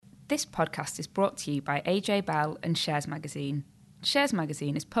This podcast is brought to you by AJ Bell and Shares Magazine. Shares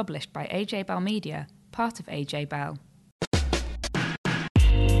Magazine is published by AJ Bell Media, part of AJ Bell.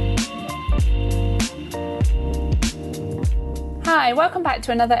 Hi, welcome back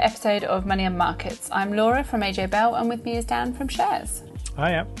to another episode of Money and Markets. I'm Laura from AJ Bell and with me is Dan from Shares.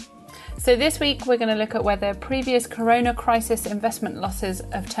 Hiya. So this week we're going to look at whether previous corona crisis investment losses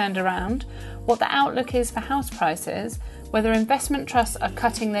have turned around, what the outlook is for house prices, whether investment trusts are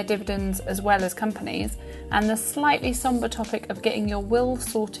cutting their dividends as well as companies, and the slightly sombre topic of getting your will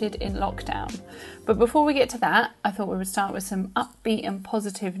sorted in lockdown. But before we get to that, I thought we would start with some upbeat and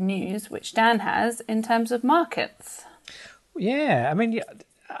positive news, which Dan has in terms of markets. Yeah, I mean,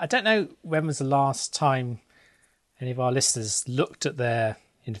 I don't know when was the last time any of our listeners looked at their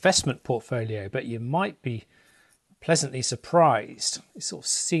investment portfolio, but you might be pleasantly surprised. It sort of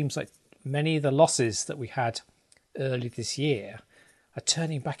seems like many of the losses that we had early this year are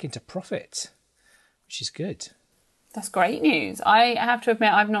turning back into profit, which is good. That's great news. I have to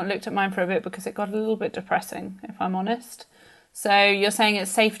admit I've not looked at mine for a bit because it got a little bit depressing, if I'm honest. So you're saying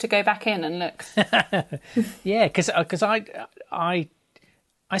it's safe to go back in and look? Yeah, because I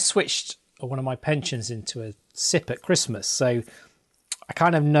switched one of my pensions into a SIPP at Christmas, so I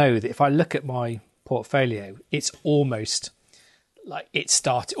kind of know that if I look at my portfolio, it's almost like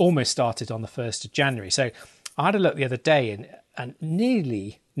almost started on the 1st of January. So I had a look the other day and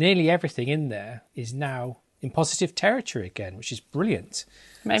nearly everything in there is now in positive territory again, which is brilliant.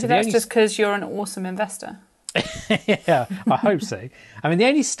 Maybe so that's just because you're an awesome investor. Yeah, I hope so. I mean, the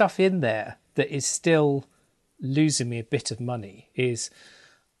only stuff in there that is still losing me a bit of money is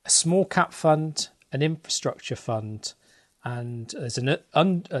a small cap fund, an infrastructure fund, and there's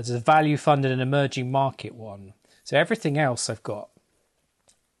a value fund and an emerging market one. So everything else I've got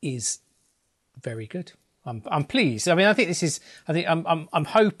is very good. I'm pleased. I mean, I'm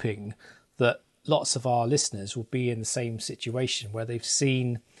hoping that lots of our listeners will be in the same situation where they've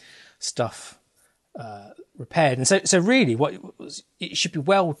seen stuff repaired, and so really, it should be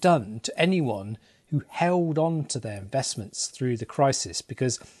well done to anyone who held on to their investments through the crisis,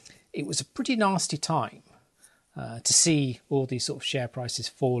 because it was a pretty nasty time. To see all these sort of share prices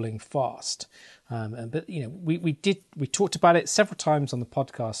falling fast, but you know, we talked about it several times on the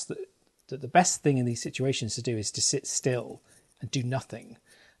podcast that the best thing in these situations to do is to sit still and do nothing.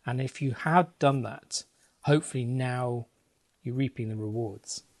 And if you have done that, hopefully now you're reaping the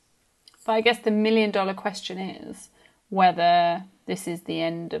rewards. But I guess the $1 million question is whether this is the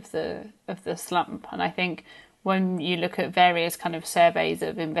end of the slump, and I think when you look at various kind of surveys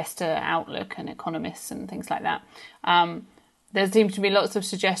of investor outlook and economists and things like that, there seems to be lots of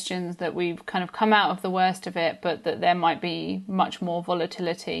suggestions that we've kind of come out of the worst of it, but that there might be much more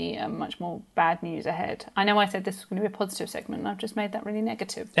volatility and much more bad news ahead. I know I said this was going to be a positive segment and I've just made that really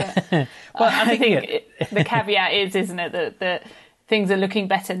negative. But well, I think the caveat is, isn't it, that things are looking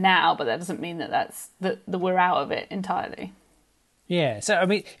better now, but that doesn't mean that we're out of it entirely. Yeah, so I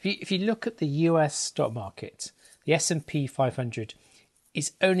mean, if you look at the US stock market, the S&P 500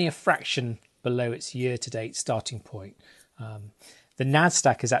 is only a fraction below its year-to-date starting point. The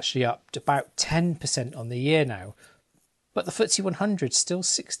Nasdaq is actually up to about 10% on the year now, but the FTSE 100 is still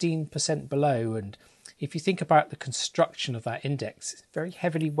 16% below. And if you think about the construction of that index, it's very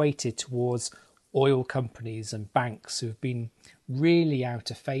heavily weighted towards oil companies and banks who have been really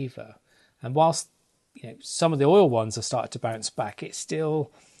out of favour. And whilst some of the oil ones have started to bounce back, it's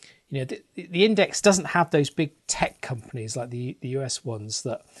still, the index doesn't have those big tech companies like the US ones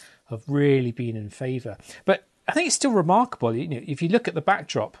that have really been in favour. But I think it's still remarkable. If you look at the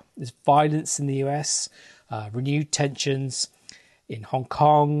backdrop, there's violence in the US, renewed tensions in Hong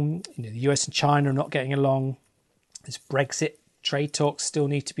Kong. The US and China are not getting along. There's Brexit, trade talks still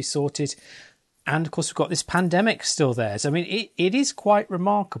need to be sorted. And of course, we've got this pandemic still there. So, I mean, it is quite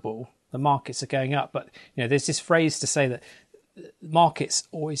remarkable. The markets are going up, but there's this phrase to say that markets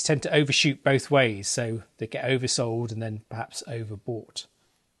always tend to overshoot both ways, so they get oversold and then perhaps overbought.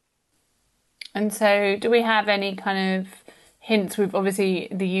 And so, do we have any kind of hints? We've obviously,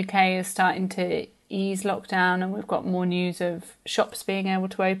 the UK is starting to ease lockdown, and we've got more news of shops being able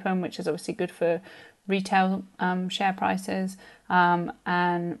to open, which is obviously good for retail share prices,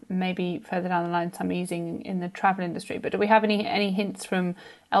 and maybe further down the line some easing in the travel industry. But do we have any hints from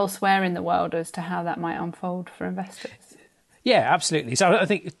elsewhere in the world as to how that might unfold for investors? Yeah, absolutely. So I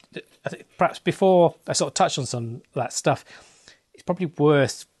think perhaps before I sort of touch on some of that stuff, it's probably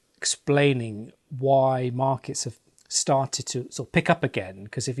worth explaining why markets have started to sort of pick up again.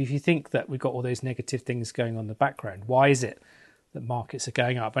 Because if you think that we've got all those negative things going on in the background, why is it that markets are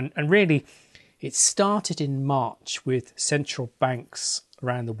going up? And really, it started in March with central banks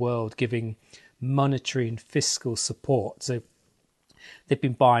around the world giving monetary and fiscal support. So they've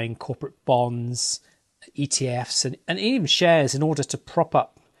been buying corporate bonds, ETFs, and even shares in order to prop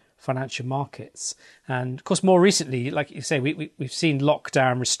up financial markets. And of course, more recently, like you say, we've seen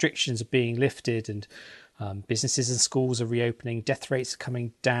lockdown restrictions are being lifted, and businesses and schools are reopening. Death rates are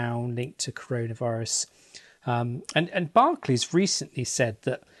coming down linked to coronavirus. And Barclays recently said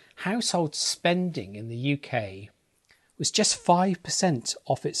that household spending in the UK was just 5%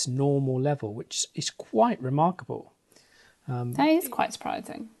 off its normal level, which is quite remarkable. That is quite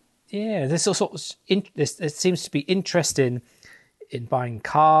surprising. Yeah, there's all sorts. There seems to be interest in buying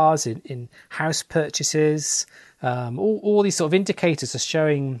cars, in house purchases. All these sort of indicators are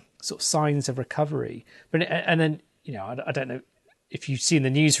showing sort of signs of recovery. And then, you know, I don't know if you've seen the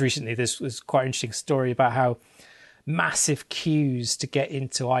news recently. This was quite an interesting story about how massive queues to get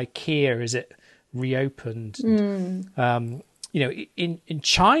into IKEA as it reopened. And, you know, in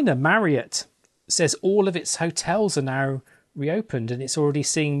China, Marriott says all of its hotels are now reopened, and it's already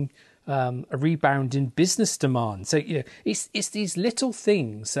seeing a rebound in business demand. So, you know, it's these little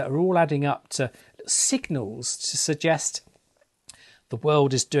things that are all adding up to signals to suggest the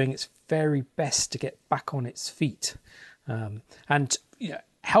world is doing its very best to get back on its feet, and, you know,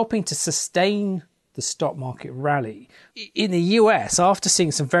 helping to sustain the stock market rally. In the US, after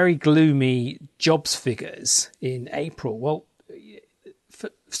seeing some very gloomy jobs figures in April, well,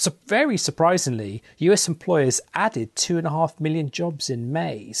 very surprisingly, US employers added 2.5 million jobs in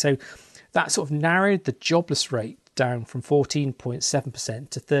May. So that sort of narrowed the jobless rate down from 14.7%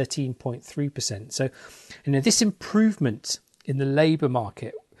 to 13.3%. So, you know, this improvement in the labour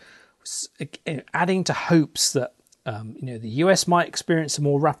market was adding to hopes that, you know, the US might experience a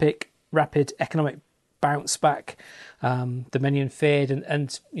more rapid economic bounce back than many feared,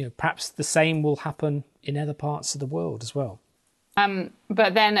 and you know, perhaps the same will happen in other parts of the world as well.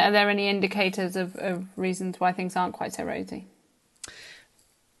 But then, are there any indicators of reasons why things aren't quite so rosy?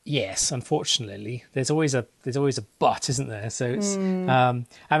 Yes, unfortunately, there's always a but, isn't there? So it's,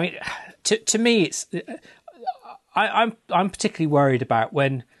 I mean, to me, it's I'm particularly worried about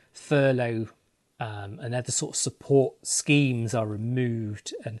when furlough and other sort of support schemes are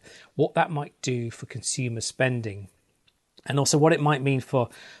removed, and what that might do for consumer spending, and also what it might mean for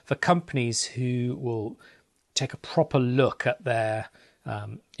companies who will take a proper look at their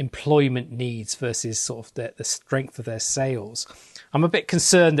employment needs versus sort of the strength of their sales. I'm a bit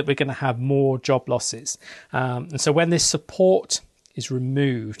concerned that we're going to have more job losses, and so when this support is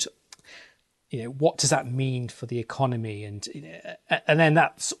removed, you know, what does that mean for the economy? And, you know, and then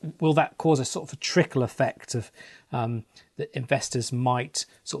will that cause a sort of a trickle effect of that investors might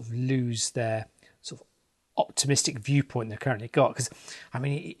sort of lose their sort of optimistic viewpoint they've currently got? Because, I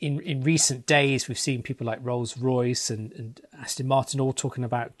mean, in recent days, we've seen people like Rolls-Royce and Aston Martin all talking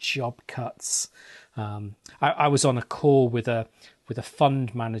about job cuts. I was on a call with a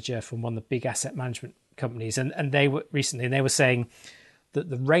fund manager from one of the big asset management companies, and they were saying that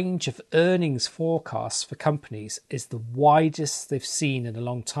the range of earnings forecasts for companies is the widest they've seen in a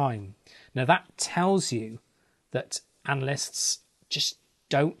long time. Now, that tells you that analysts just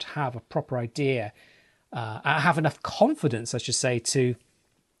don't have a proper idea, have enough confidence, I should say, to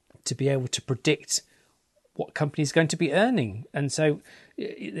be able to predict what companies are going to be earning. And so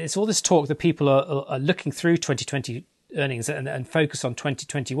there's all this talk that people are looking through 2020 earnings and focus on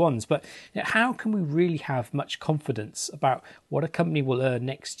 2021s, but you know, how can we really have much confidence about what a company will earn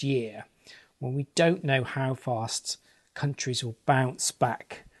next year when we don't know how fast countries will bounce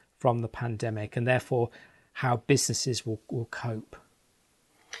back from the pandemic, and therefore how businesses will cope?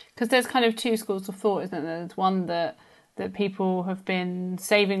 Because there's kind of two schools of thought, isn't there? There's one that people have been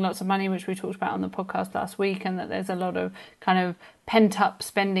saving lots of money, which we talked about on the podcast last week, and that there's a lot of kind of pent-up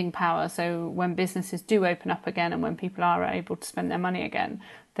spending power. So when businesses do open up again, and when people are able to spend their money again,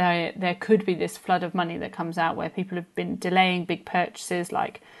 there could be this flood of money that comes out where people have been delaying big purchases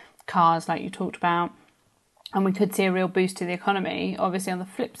like cars, like you talked about, and we could see a real boost to the economy. Obviously, on the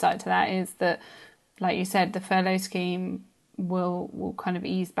flip side to that is that, like you said, the furlough scheme will kind of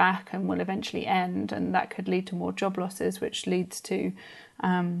ease back and will eventually end, and that could lead to more job losses, which leads to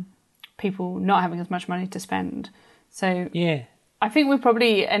people not having as much money to spend. So yeah, I think we'll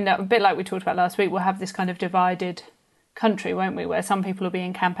probably end up a bit like we talked about last week. We'll have this kind of divided country, won't we, where some people will be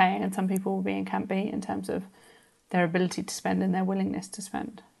in Camp A and some people will be in Camp B in terms of their ability to spend and their willingness to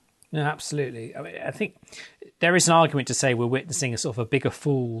spend. No, absolutely. I mean, I think there is an argument to say we're witnessing a sort of a bigger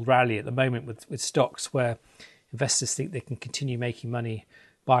fool rally at the moment with stocks where investors think they can continue making money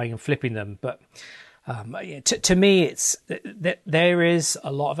buying and flipping them. But To me, it's there is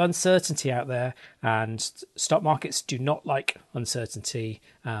a lot of uncertainty out there, and stock markets do not like uncertainty.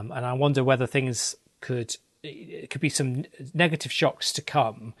 And I wonder whether things could be some negative shocks to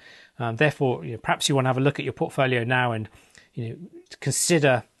come. Therefore, perhaps you want to have a look at your portfolio now and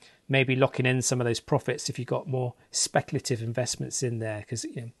consider maybe locking in some of those profits if you've got more speculative investments in there. Because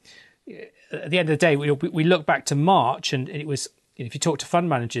at the end of the day, we look back to March, and it was, if you talk to fund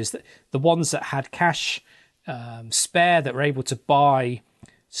managers, the ones that had cash spare, that were able to buy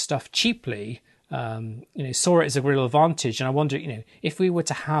stuff cheaply, saw it as a real advantage. And I wonder, if we were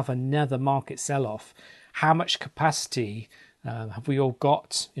to have another market sell-off, how much capacity have we all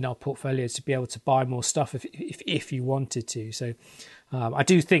got in our portfolios to be able to buy more stuff if you wanted to? So I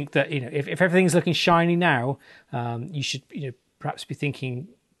do think that if everything's looking shiny now, you should perhaps be thinking,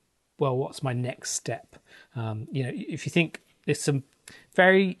 well, what's my next step? If you think there's some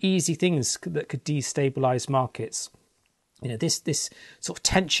very easy things that could destabilize markets. This sort of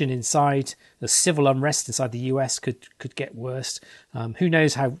tension inside the civil unrest inside the US could get worse. Who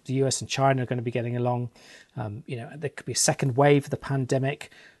knows how the US and China are going to be getting along? There could be a second wave of the pandemic.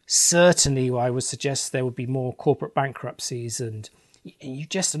 Certainly, I would suggest there would be more corporate bankruptcies, and you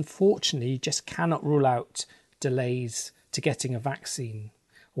unfortunately cannot rule out delays to getting a vaccine,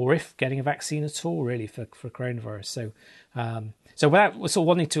 or if getting a vaccine at all, really, for coronavirus. So without sort of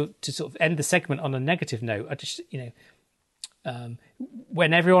wanting to sort of end the segment on a negative note, I just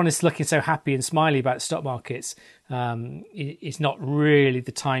when everyone is looking so happy and smiley about the stock markets, it's not really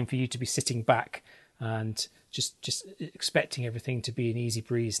the time for you to be sitting back and just expecting everything to be an easy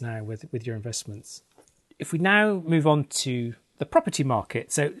breeze now with your investments. If we now move on to the property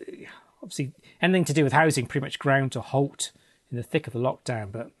market, so obviously anything to do with housing pretty much ground to a halt in the thick of the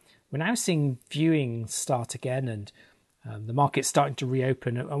lockdown, but we're now seeing viewings start again, and the market's starting to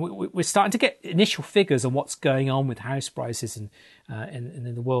reopen, and we're starting to get initial figures on what's going on with house prices and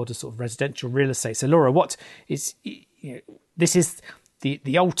in the world of sort of residential real estate. So, Laura, what is this is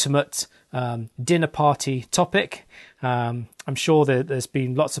the ultimate dinner party topic. I'm sure there's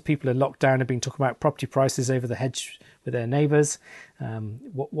been lots of people in lockdown have been talking about property prices over the hedge with their neighbours.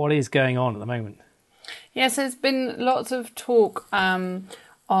 What is going on at the moment? Yes, there's been lots of talk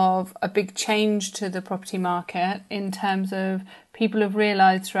of a big change to the property market in terms of people have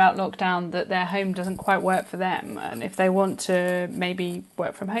realised throughout lockdown that their home doesn't quite work for them, and if they want to maybe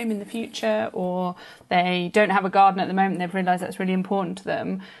work from home in the future, or they don't have a garden at the moment, they've realised that's really important to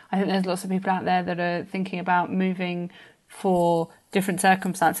them. I think there's lots of people out there that are thinking about moving for different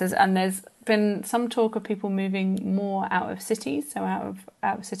circumstances, and there's been some talk of people moving more out of cities, so out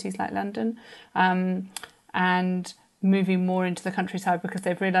of cities like London, and moving more into the countryside because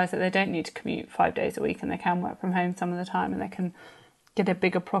they've realised that they don't need to commute 5 days a week, and they can work from home some of the time, and they can get a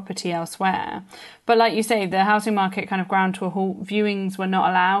bigger property elsewhere. But like you say, the housing market kind of ground to a halt. Viewings were not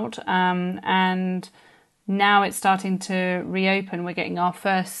allowed, and now it's starting to reopen. We're getting our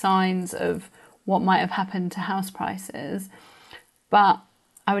first signs of what might have happened to house prices. But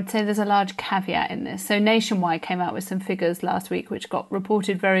I would say there's a large caveat in this. So Nationwide came out with some figures last week which got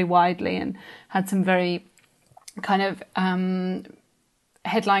reported very widely and had some very kind of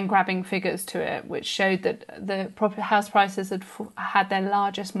headline-grabbing figures to it, which showed that the house prices had their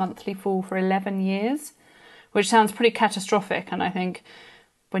largest monthly fall for 11 years, which sounds pretty catastrophic. And I think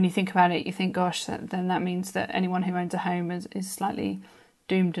when you think about it, you think, gosh, then that means that anyone who owns a home is slightly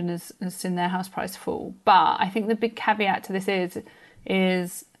doomed and has seen their house price fall. But I think the big caveat to this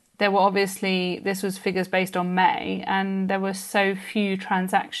is there were obviously, this was figures based on May, and there were so few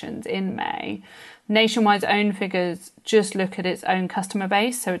transactions in May. Nationwide's own figures just look at its own customer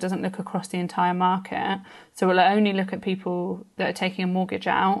base, so it doesn't look across the entire market. So it'll only look at people that are taking a mortgage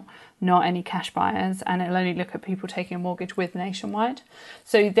out, not any cash buyers, and it'll only look at people taking a mortgage with Nationwide.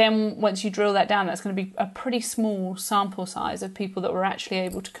 So then once you drill that down, that's going to be a pretty small sample size of people that were actually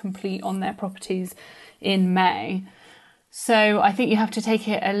able to complete on their properties in May. So I think you have to take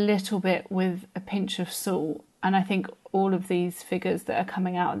it a little bit with a pinch of salt. And I think all of these figures that are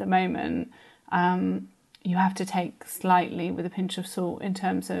coming out at the moment, you have to take slightly with a pinch of salt in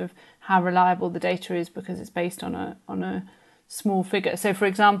terms of how reliable the data is, because it's based on a small figure. So, for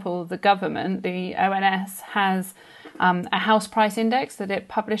example, the government, the ONS, has a house price index that it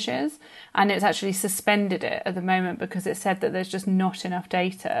publishes, and it's actually suspended it at the moment because it said that there's just not enough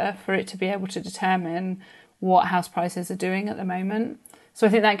data for it to be able to determine what house prices are doing at the moment. So I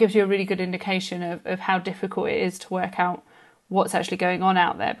think that gives you a really good indication of how difficult it is to work out what's actually going on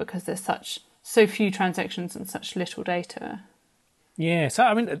out there, because there's so few transactions and such little data. Yeah, so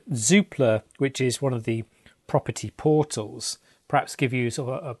I mean, Zoopla, which is one of the property portals, perhaps give you sort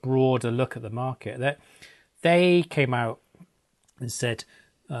of a broader look at the market. That they came out and said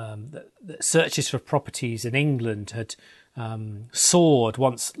that searches for properties in England had soared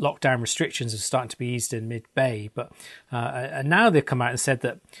once lockdown restrictions are starting to be eased in mid-May, but and now they've come out and said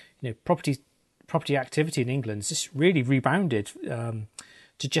that property activity in England has just really rebounded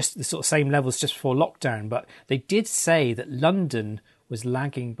to just the sort of same levels just before lockdown. But they did say that London was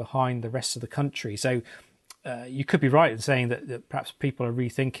lagging behind the rest of the country. So you could be right in saying that perhaps people are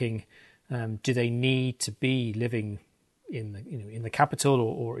rethinking: do they need to be living in the capital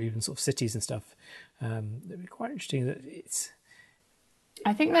or even sort of cities and stuff? It'd be quite interesting that it's.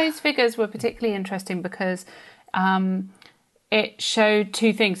 I think those figures were particularly interesting because it showed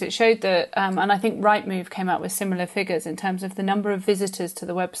two things. It showed that, and I think Rightmove came out with similar figures in terms of the number of visitors to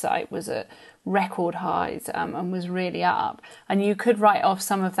the website was at record highs and was really up. And you could write off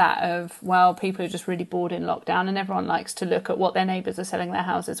some of that of, well, people are just really bored in lockdown and everyone likes to look at what their neighbours are selling their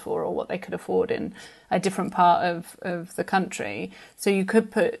houses for or what they could afford in a different part of the country. So you could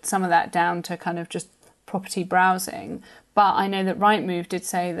put some of that down to kind of just property browsing. But I know that Rightmove did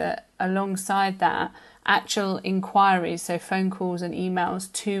say that alongside that, actual inquiries, so phone calls and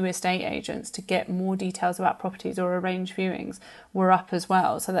emails to estate agents to get more details about properties or arrange viewings, were up as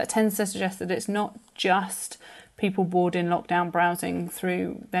well. So that tends to suggest that it's not just people bored in lockdown browsing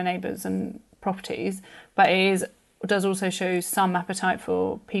through their neighbours and properties, but does also show some appetite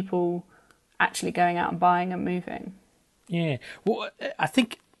for people actually going out and buying and moving. Yeah, well, I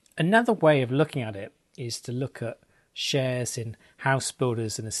think another way of looking at it is to look at shares in house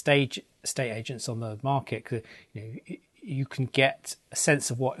builders and estate agents on the market. You can get a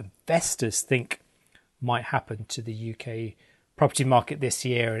sense of what investors think might happen to the UK property market this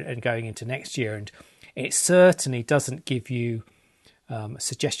year and going into next year, and it certainly doesn't give you a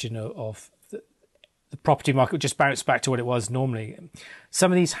suggestion of the property market just bounce back to what it was normally.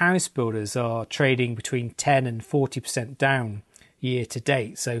 Some of these house builders are trading between 10 and 40% down year to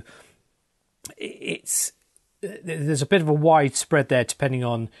date, so there's a bit of a wide spread there depending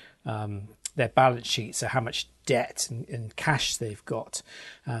on their balance sheet, so how much debt and cash they've got.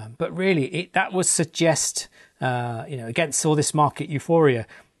 But really, that would suggest, against all this market euphoria,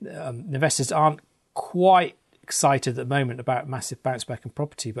 investors aren't quite excited at the moment about massive bounce back in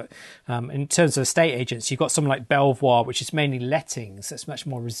property. But in terms of estate agents, you've got someone like Belvoir, which is mainly lettings. That's much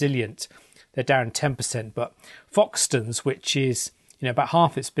more resilient. They're down 10%. But Foxtons, which is about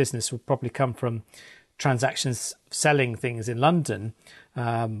half its business, will probably come from transactions selling things in London.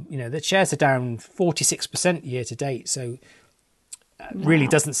 The shares are down 46% year to date, so really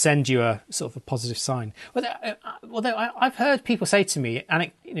doesn't send you a sort of a positive sign. Although I've heard people say to me,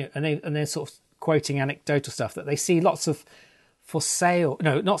 and they're sort of quoting anecdotal stuff, that they see lots of for sale,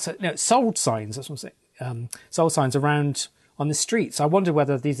 sold signs. That's what I'm saying. Sold signs around on the streets. I wonder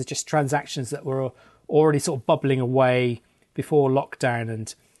whether these are just transactions that were already sort of bubbling away before lockdown,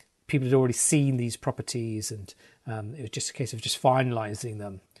 and people had already seen these properties, and it was just a case of just finalising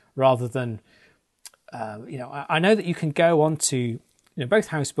them rather than, I know that you can go onto both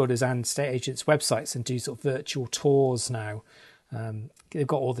house builders and estate agents' websites and do sort of virtual tours now. They've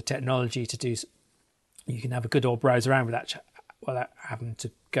got all the technology to do. You can have a good old browse around without having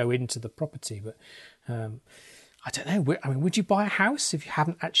to go into the property. But I don't know. I mean, would you buy a house if you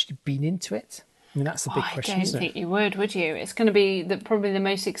haven't actually been into it? I mean, that's the big question, isn't it? I don't think you would you? It's going to be probably the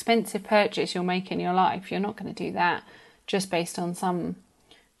most expensive purchase you'll make in your life. You're not going to do that just based on some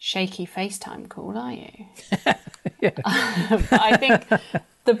shaky FaceTime call, are you? I think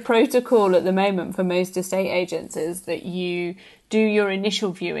the protocol at the moment for most estate agents is that you do your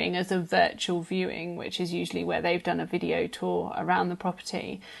initial viewing as a virtual viewing, which is usually where they've done a video tour around the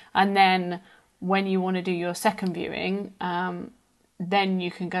property. And then when you want to do your second viewing, then you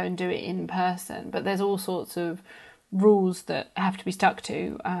can go and do it in person. But there's all sorts of rules that have to be stuck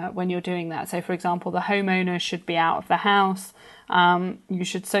to when you're doing that. So, for example, the homeowner should be out of the house. You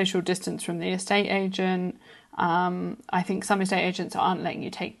should social distance from the estate agent. I think some estate agents aren't letting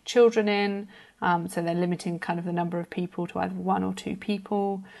you take children in. So they're limiting kind of the number of people to either 1 or 2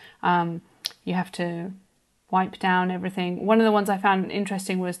 people. You have to wipe down everything. One of the ones I found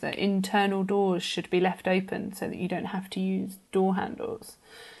interesting was that internal doors should be left open so that you don't have to use door handles.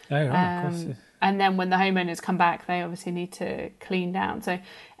 Oh, right, of course. And then when the homeowners come back, they obviously need to clean down. So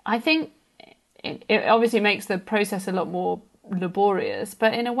I think it obviously makes the process a lot more laborious,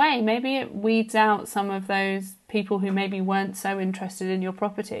 but in a way, maybe it weeds out some of those people who maybe weren't so interested in your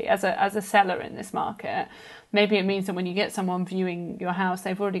property as a seller in this market. Maybe it means that when you get someone viewing your house,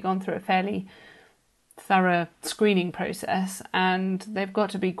 they've already gone through a fairly thorough screening process and they've got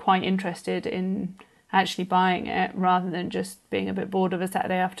to be quite interested in actually buying it rather than just being a bit bored of a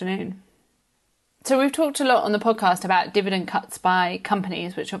Saturday afternoon. So we've talked a lot on the podcast about dividend cuts by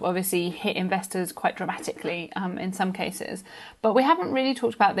companies, which have obviously hit investors quite dramatically in some cases. But we haven't really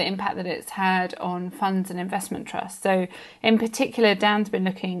talked about the impact that it's had on funds and investment trusts. So in particular, Dan's been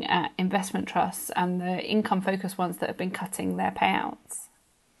looking at investment trusts and the income-focused ones that have been cutting their payouts.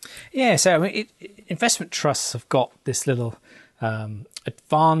 Yeah, so I mean, investment trusts have got this little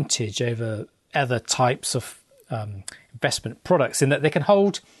advantage over other types of investment products in that they can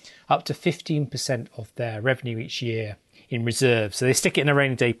hold up to 15% of their revenue each year in reserve. So they stick it in a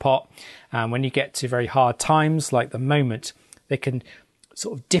rainy day pot. And when you get to very hard times like the moment, they can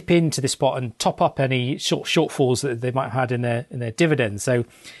sort of dip into this pot and top up any shortfalls that they might have had in their dividends. So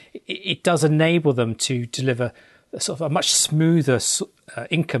it does enable them to deliver sort of a much smoother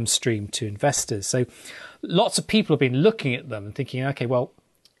income stream to investors. So lots of people have been looking at them and thinking, okay, well,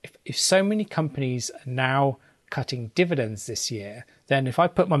 if so many companies are now cutting dividends this year, then if I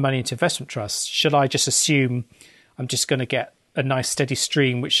put my money into investment trusts, should I just assume I'm just going to get a nice steady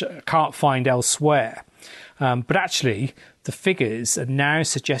stream which I can't find elsewhere? But actually, the figures are now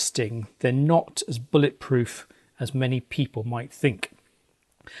suggesting they're not as bulletproof as many people might think.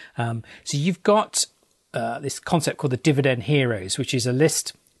 So you've got this concept called the Dividend Heroes, which is a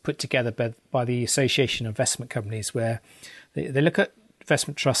list put together by the Association of Investment Companies, where they look at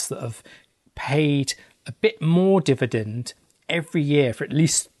investment trusts that have paid a bit more dividend every year for at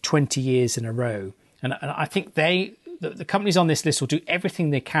least 20 years in a row. And I think the companies on this list will do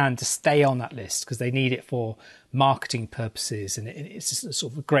everything they can to stay on that list because they need it for marketing purposes. And it's just a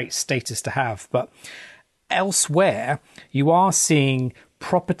sort of a great status to have. But elsewhere, you are seeing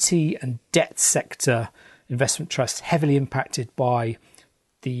property and debt sector investment trusts heavily impacted by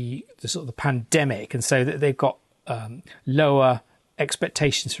the sort of the pandemic. And so they've got lower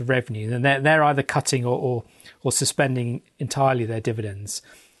expectations for revenue, and they're either cutting or suspending entirely their dividends.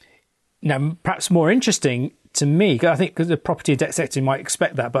 Now, perhaps more interesting to me, I think because the property and debt sector you might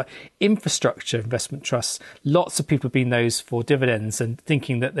expect that, but infrastructure investment trusts, lots of people have been those for dividends and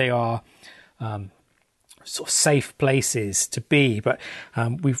thinking that they are sort of safe places to be. But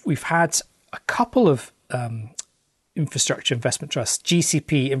we've had a couple of infrastructure investment trusts,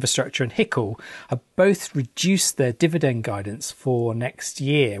 GCP Infrastructure and HICL, have both reduced their dividend guidance for next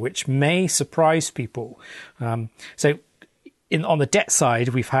year, which may surprise people. So on the debt side,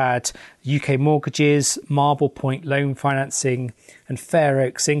 we've had UK Mortgages, Marble Point Loan Financing and Fair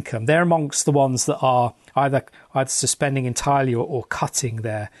Oaks Income. They're amongst the ones that are either suspending entirely or cutting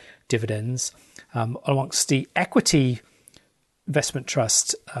their dividends. Amongst the equity investment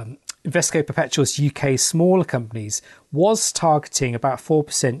trust, Invesco Perpetual's UK smaller companies was targeting about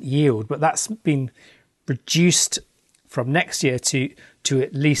 4% yield, but that's been reduced from next year to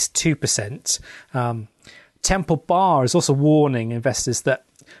at least 2%. Temple Bar is also warning investors that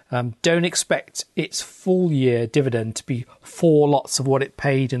don't expect its full year dividend to be 4 lots of what it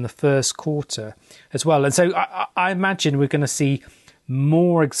paid in the first quarter as well. And so I imagine we're going to see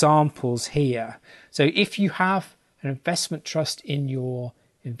more examples here. So if you have an investment trust in your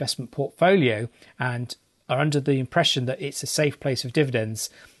investment portfolio and are under the impression that it's a safe place of dividends,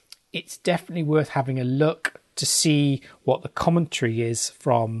 it's definitely worth having a look to see what the commentary is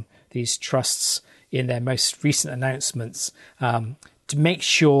from these trusts in their most recent announcements, to make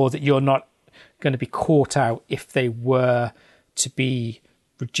sure that you're not going to be caught out if they were to be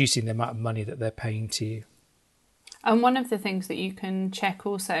reducing the amount of money that they're paying to you. And one of the things that you can check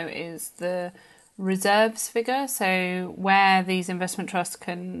also is the reserves figure. So where these investment trusts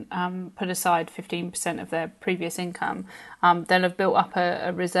can put aside 15% of their previous income, they'll have built up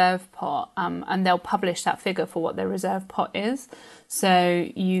a reserve pot, and they'll publish that figure for what their reserve pot is. So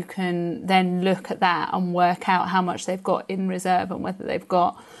you can then look at that and work out how much they've got in reserve and whether they've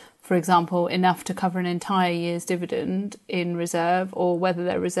got, for example, enough to cover an entire year's dividend in reserve, or whether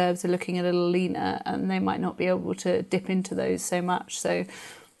their reserves are looking a little leaner and they might not be able to dip into those so much. So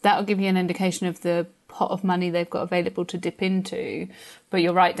that'll give you an indication of the pot of money they've got available to dip into. But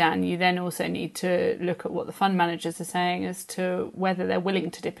you're right, Dan, you then also need to look at what the fund managers are saying as to whether they're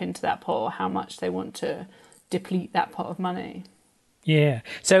willing to dip into that pot or how much they want to deplete that pot of money. Yeah.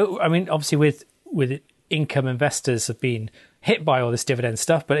 So, I mean, obviously with income investors have been hit by all this dividend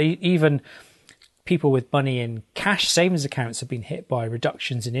stuff, but even people with money in cash savings accounts have been hit by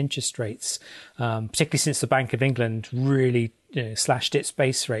reductions in interest rates, particularly since the Bank of England really slashed its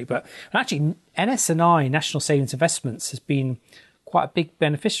base rate. But actually, NS&I, National Savings Investments, has been quite a big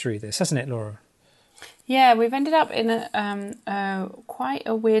beneficiary of this, hasn't it, Laura? Yeah, we've ended up in quite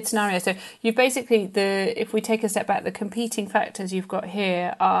a weird scenario. So you've basically, if we take a step back, the competing factors you've got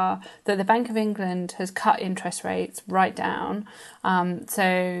here are that the Bank of England has cut interest rates right down.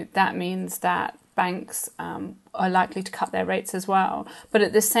 So that means that banks are likely to cut their rates as well. But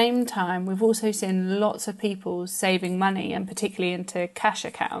at the same time, we've also seen lots of people saving money, and particularly into cash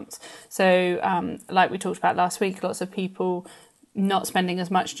accounts. So like we talked about last week, lots of people not spending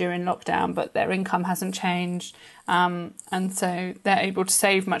as much during lockdown, but their income hasn't changed, and so they're able to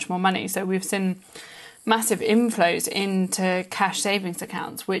save much more money. So we've seen massive inflows into cash savings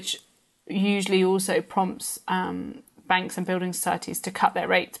accounts, which usually also prompts banks and building societies to cut their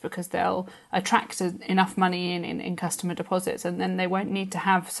rates, because they'll attract enough money in customer deposits, and then they won't need to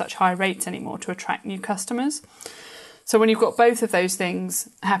have such high rates anymore to attract new customers. So when you've got both of those things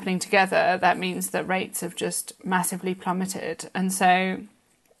happening together, that means that rates have just massively plummeted. And so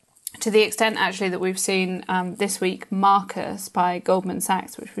to the extent actually that we've seen this week, Marcus by Goldman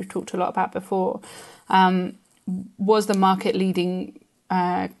Sachs, which we've talked a lot about before, was the market leading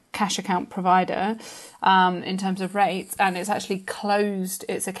cash account provider in terms of rates, and it's actually closed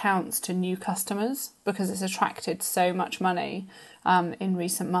its accounts to new customers because it's attracted so much money in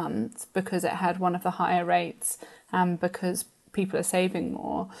recent months, because it had one of the higher rates, because people are saving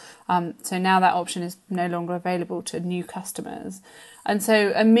more. So now that option is no longer available to new customers. And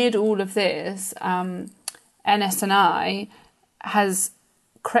so amid all of this, NS&I has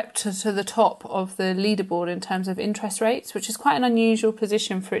crept to the top of the leaderboard in terms of interest rates, which is quite an unusual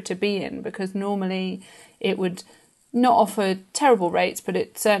position for it to be in, because normally it would not offer terrible rates, but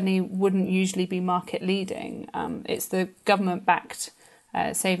it certainly wouldn't usually be market leading. It's the government-backed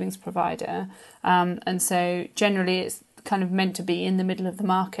savings provider, and so generally it's kind of meant to be in the middle of the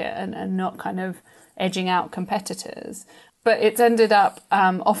market and not kind of edging out competitors. But it's ended up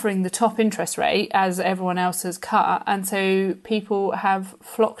offering the top interest rate as everyone else has cut, and so people have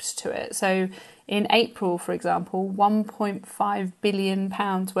flocked to it. So in April, for example, £1.5 billion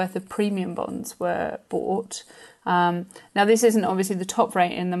worth of premium bonds were bought. Now, this isn't obviously the top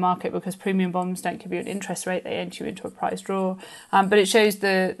rate in the market, because premium bonds don't give you an interest rate, they enter you into a price draw. But it shows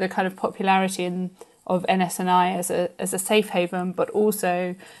the kind of popularity of NS&I as a safe haven, but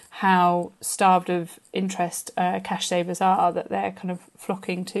also how starved of interest cash savers are, that they're kind of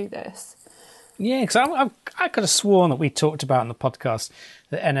flocking to this. Yeah, because I could have sworn that we talked about in the podcast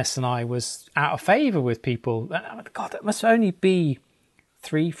that NS&I was out of favour with people. God, that must only be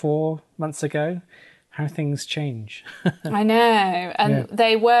 3-4 months ago. How things change. I know. And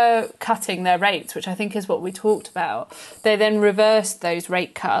they were cutting their rates, which I think is what we talked about. They then reversed those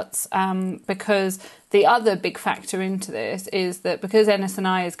rate cuts because the other big factor into this is that because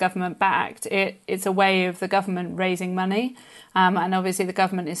NS&I is government-backed, it's a way of the government raising money. And obviously the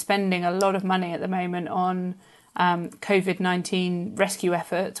government is spending a lot of money at the moment on COVID-19 rescue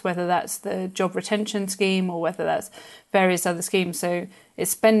efforts, whether that's the job retention scheme or whether that's various other schemes. So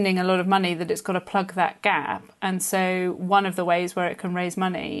it's spending a lot of money that it's got to plug that gap. And so one of the ways where it can raise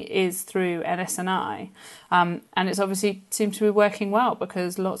money is through NS&I. And it's obviously seems to be working well,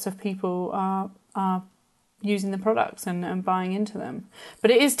 because lots of people are using the products and buying into them.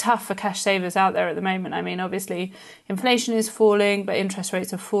 But it is tough for cash savers out there at the moment. I mean, obviously inflation is falling, but interest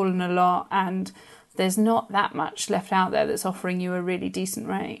rates have fallen a lot, and there's not that much left out there that's offering you a really decent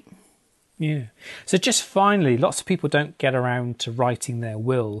rate. Yeah. So just finally, lots of people don't get around to writing their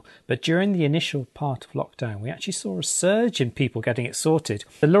will, but during the initial part of lockdown, we actually saw a surge in people getting it sorted.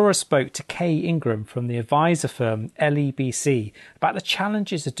 Laura spoke to Kay Ingram from the advisor firm LEBC about the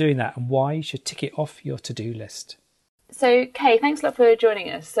challenges of doing that and why you should tick it off your to-do list. So, Kay, thanks a lot for joining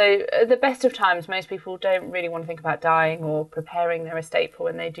us. So, at the best of times, most people don't really want to think about dying or preparing their estate for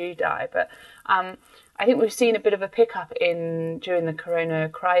when they do die. But I think we've seen a bit of a pickup during the corona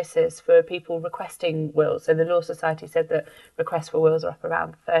crisis for people requesting wills. So the Law Society said that requests for wills are up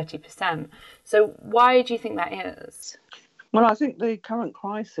around 30%. So why do you think that is? Well, I think the current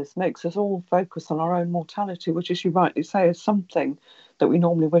crisis makes us all focus on our own mortality, which, as you rightly say, is something that we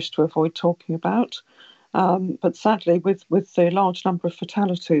normally wish to avoid talking about. But sadly, with the large number of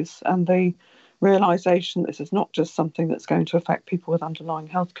fatalities and the realisation this is not just something that's going to affect people with underlying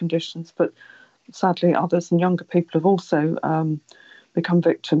health conditions, but sadly others and younger people have also become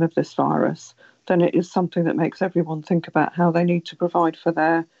victim of this virus, then it is something that makes everyone think about how they need to provide for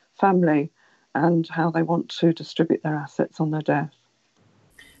their family and how they want to distribute their assets on their death.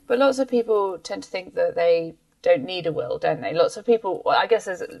 But lots of people tend to think that they don't need a will, don't they? Lots of people, well, I guess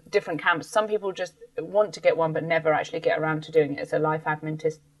there's different camps. Some people just want to get one but never actually get around to doing it. It's a life admin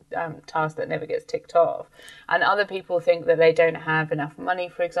task that never gets ticked off. And other people think that they don't have enough money,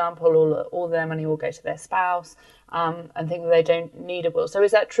 for example, or all their money will go to their spouse, and think that they don't need a will. So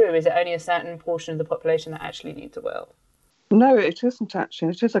is that true? Is it only a certain portion of the population that actually needs a will? No, it isn't actually.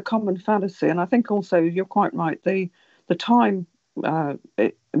 It is a common fallacy. And I think also you're quite right. The time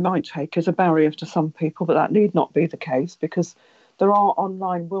it might take is a barrier to some people, but that need not be the case because there are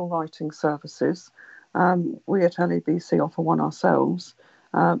online will writing services. We at LEBC offer one ourselves,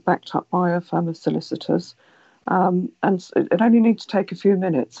 backed up by a firm of solicitors. And it only needs to take a few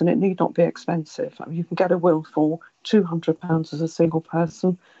minutes and it need not be expensive. I mean, you can get a will for £200 as a single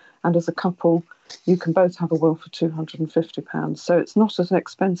person, and as a couple, you can both have a will for £250. So it's not as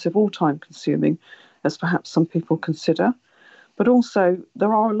expensive or time consuming as perhaps some people consider. But also,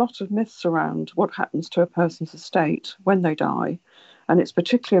 there are a lot of myths around what happens to a person's estate when they die. And it's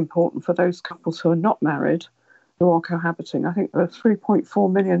particularly important for those couples who are not married, who are cohabiting. I think there are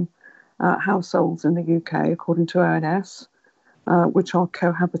 3.4 million households in the UK, according to ONS, which are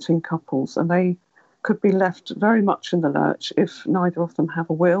cohabiting couples. And they could be left very much in the lurch if neither of them have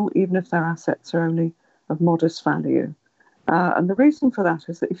a will, even if their assets are only of modest value. And the reason for that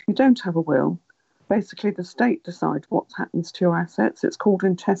is that if you don't have a will, basically the state decides what happens to your assets. It's called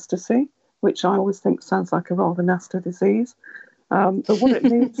intestacy, which I always think sounds like a rather nasty disease. But what it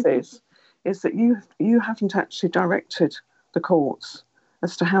means is that you haven't actually directed the courts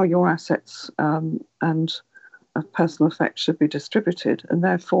as to how your assets and personal effects should be distributed, and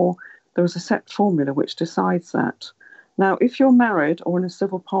therefore there is a set formula which decides that. Now, if you're married or in a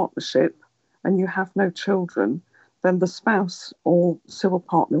civil partnership and you have no children, then the spouse or civil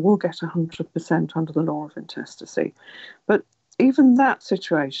partner will get 100% under the law of intestacy. But even that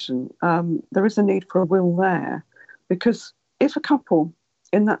situation, there is a need for a will there, because if a couple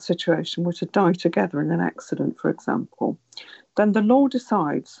in that situation were to die together in an accident, for example, then the law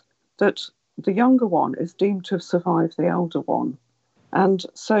decides that the younger one is deemed to have survived the elder one. And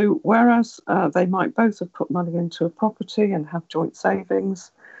so whereas they might both have put money into a property and have joint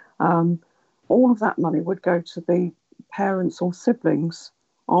savings, all of that money would go to the parents or siblings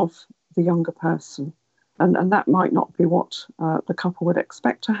of the younger person. And that might not be what the couple would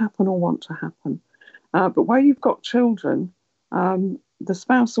expect to happen or want to happen. But where you've got children, the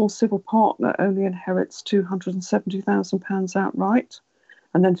spouse or civil partner only inherits £270,000 outright,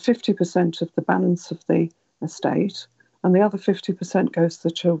 and then 50% of the balance of the estate, and the other 50% goes to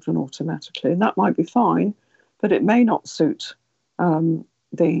the children automatically. And that might be fine, but it may not suit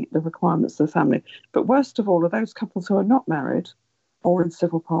the requirements of the family. But worst of all are those couples who are not married or in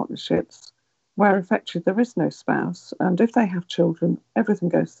civil partnerships, where effectively there is no spouse, and if they have children, everything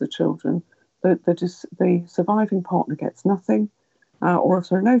goes to the children. The surviving partner gets nothing, or if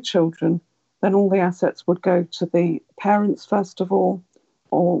there are no children, then all the assets would go to the parents first of all,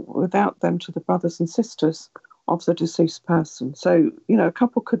 or without them to the brothers and sisters of the deceased person. So, a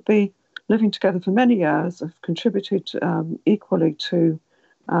couple could be living together for many years, have contributed equally to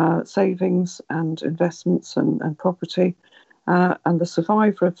savings and investments and property, and the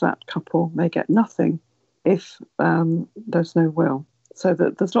survivor of that couple may get nothing if there's no will. So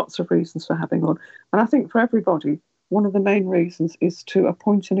that there's lots of reasons for having one. And I think for everybody, one of the main reasons is to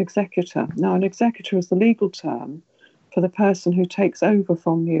appoint an executor. Now, an executor is the legal term for the person who takes over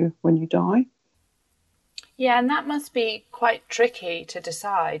from you when you die. Yeah, and that must be quite tricky to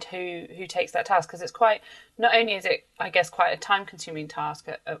decide who takes that task, because it's not only is it, I guess, quite a time-consuming task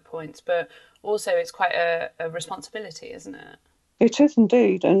at points, but also it's quite a responsibility, isn't it? It is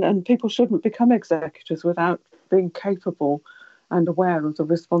indeed, and people shouldn't become executors without being capable and aware of the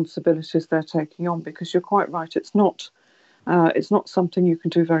responsibilities they're taking on, because you're quite right, it's not something you can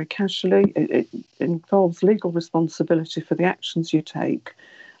do very casually. It involves legal responsibility for the actions you take.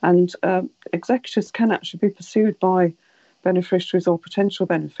 And executors can actually be pursued by beneficiaries or potential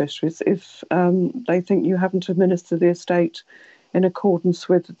beneficiaries if they think you haven't administered the estate in accordance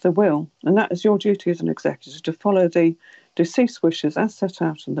with the will. And that is your duty as an executor, to follow the deceased wishes as set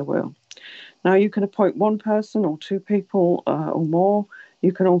out in the will. Now, you can appoint one person or two people or more.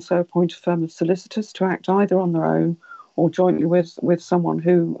 You can also appoint a firm of solicitors to act either on their own or jointly with someone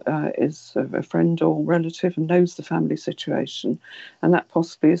who is a friend or relative and knows the family situation. And that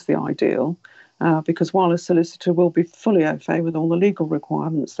possibly is the ideal, because while a solicitor will be fully au fait with all the legal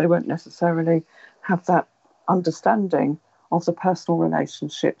requirements, they won't necessarily have that understanding of the personal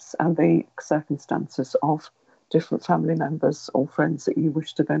relationships and the circumstances of different family members or friends that you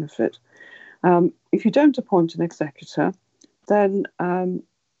wish to benefit. If you don't appoint an executor, then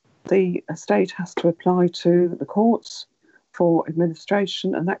the estate has to apply to the courts for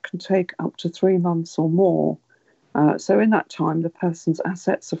administration, and that can take up to 3 months or more So in that time, the person's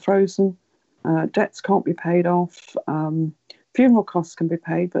assets are frozen, debts can't be paid off, funeral costs can be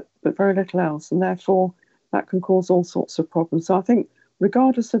paid, but very little else, and therefore that can cause all sorts of problems. So I think,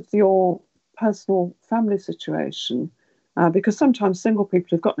 regardless of your personal family situation, because sometimes single people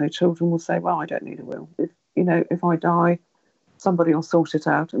who've got no children will say, "Well, I don't need a will. If I die, somebody will sort it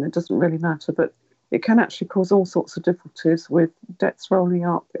out, and it doesn't really matter." But it can actually cause all sorts of difficulties with debts rolling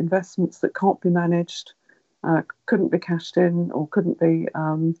up, investments that can't be managed, couldn't be cashed in, or couldn't be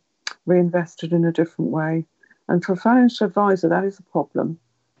reinvested in a different way. And for a financial advisor, that is a problem,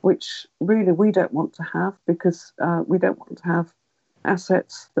 which really we don't want to have, because we don't want to have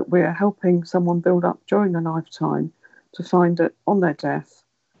assets that we're helping someone build up during their lifetime to find that on their death,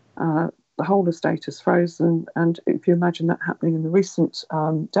 the whole estate is frozen. And if you imagine that happening in the recent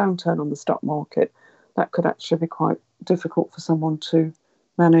downturn on the stock market, that could actually be quite difficult for someone to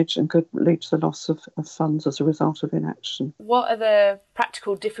manage and could lead to the loss of funds as a result of inaction. What are the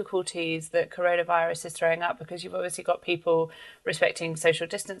practical difficulties that coronavirus is throwing up? Because you've obviously got people respecting social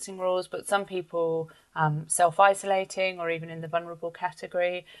distancing rules, but some people self-isolating or even in the vulnerable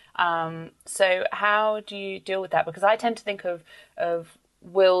category. So how do you deal with that? Because I tend to think of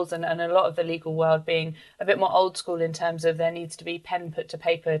wills and a lot of the legal world being a bit more old school in terms of there needs to be pen put to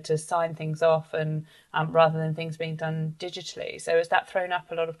paper to sign things off, and rather than things being done digitally. So has that thrown up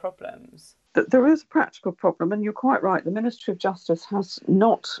a lot of problems? There is a practical problem, and you're quite right. The Ministry of Justice has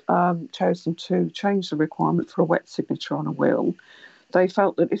not chosen to change the requirement for a wet signature on a will. They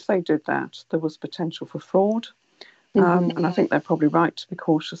felt that if they did that, there was potential for fraud. And I think they're probably right to be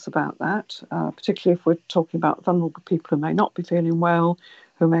cautious about that, particularly if we're talking about vulnerable people who may not be feeling well,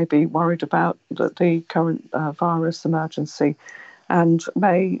 who may be worried about the current virus emergency, and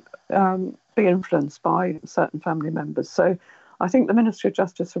may be influenced by certain family members. So I think the Ministry of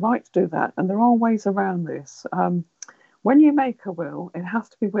Justice are right to do that, and there are ways around this. When you make a will, it has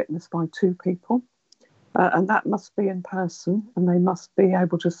to be witnessed by two people, and that must be in person, and they must be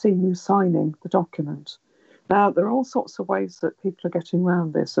able to see you signing the document. Now, there are all sorts of ways that people are getting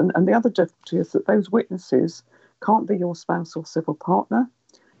around this. And the other difficulty is that those witnesses can't be your spouse or civil partner.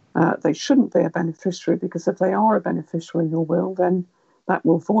 They shouldn't be a beneficiary, because if they are a beneficiary in your will, then that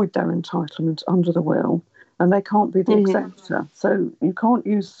will void their entitlement under the will, and they can't be the executor. So you can't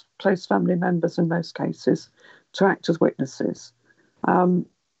use close family members in most cases to act as witnesses.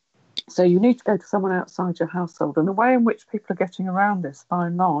 So you need to go to someone outside your household. And the way in which people are getting around this, by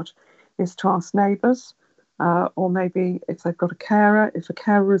and large, is to ask neighbours, or maybe if they've got a carer, if a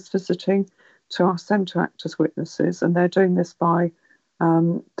carer is visiting, to ask them to act as witnesses. And they're doing this by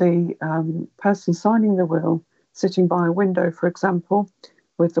the person signing the will sitting by a window, for example,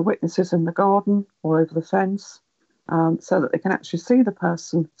 with the witnesses in the garden or over the fence, so that they can actually see the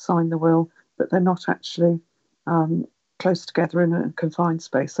person sign the will, but they're not actually close together in a confined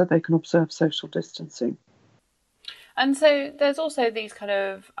space, so they can observe social distancing. And so there's also these kind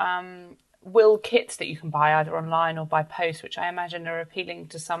of will kits that you can buy either online or by post, which I imagine are appealing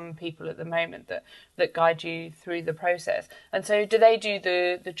to some people at the moment, that guide you through the process. And so do they do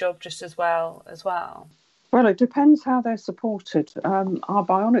the job just as well? Well, it depends how they're supported. Our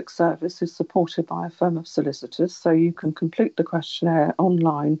Bionic service is supported by a firm of solicitors, so you can complete the questionnaire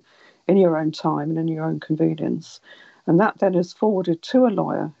online in your own time and in your own convenience. And that then is forwarded to a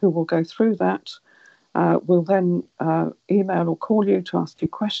lawyer who will go through that, will then email or call you to ask you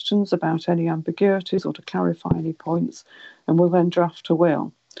questions about any ambiguities or to clarify any points, and will then draft a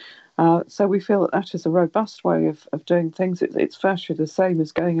will. So we feel that is a robust way of doing things. It's virtually the same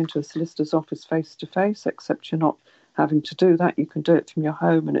as going into a solicitor's office face-to-face, except you're not having to do that. You can do it from your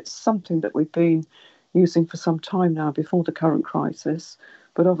home, and it's something that we've been using for some time now before the current crisis.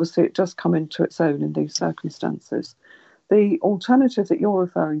 But obviously it does come into its own in these circumstances. The alternative that you're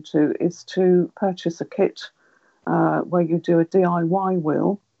referring to is to purchase a kit where you do a DIY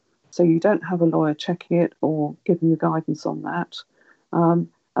will, so you don't have a lawyer checking it or giving you guidance on that.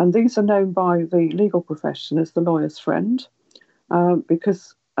 And these are known by the legal profession as the lawyer's friend,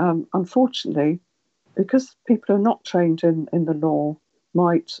 because unfortunately, because people who are not trained in the law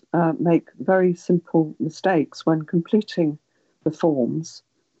might make very simple mistakes when completing the forms.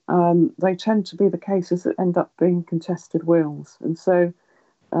 They tend to be the cases that end up being contested wills. And so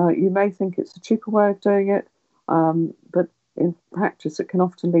you may think it's a cheaper way of doing it, but in practice it can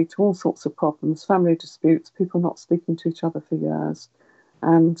often lead to all sorts of problems, family disputes, people not speaking to each other for years,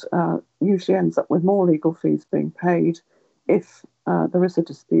 and usually ends up with more legal fees being paid if there is a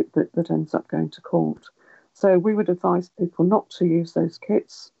dispute that ends up going to court. So we would advise people not to use those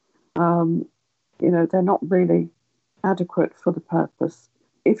kits. They're not really adequate for the purpose.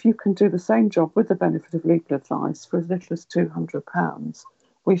 if you can do the same job with the benefit of legal advice for as little as £200,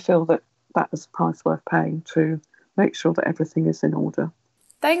 we feel that that is a price worth paying to make sure that everything is in order.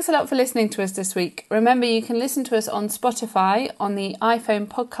 Thanks a lot for listening to us this week. Remember, you can listen to us on Spotify, on the iPhone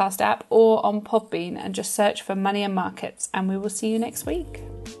podcast app, or on Podbean, and just search for Money and Markets, and we will see you next week.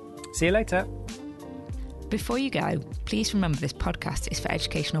 See you later. Before you go, please remember this podcast is for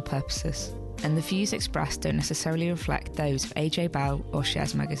educational purposes, and the views expressed don't necessarily reflect those of AJ Bell or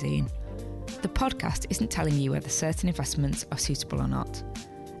Shares Magazine. The podcast isn't telling you whether certain investments are suitable or not.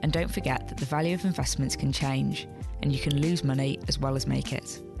 And don't forget that the value of investments can change, and you can lose money as well as make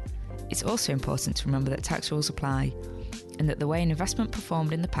it. It's also important to remember that tax rules apply, and that the way an investment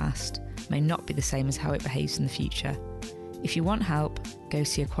performed in the past may not be the same as how it behaves in the future. If you want help, go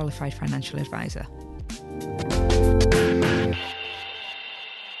see a qualified financial advisor.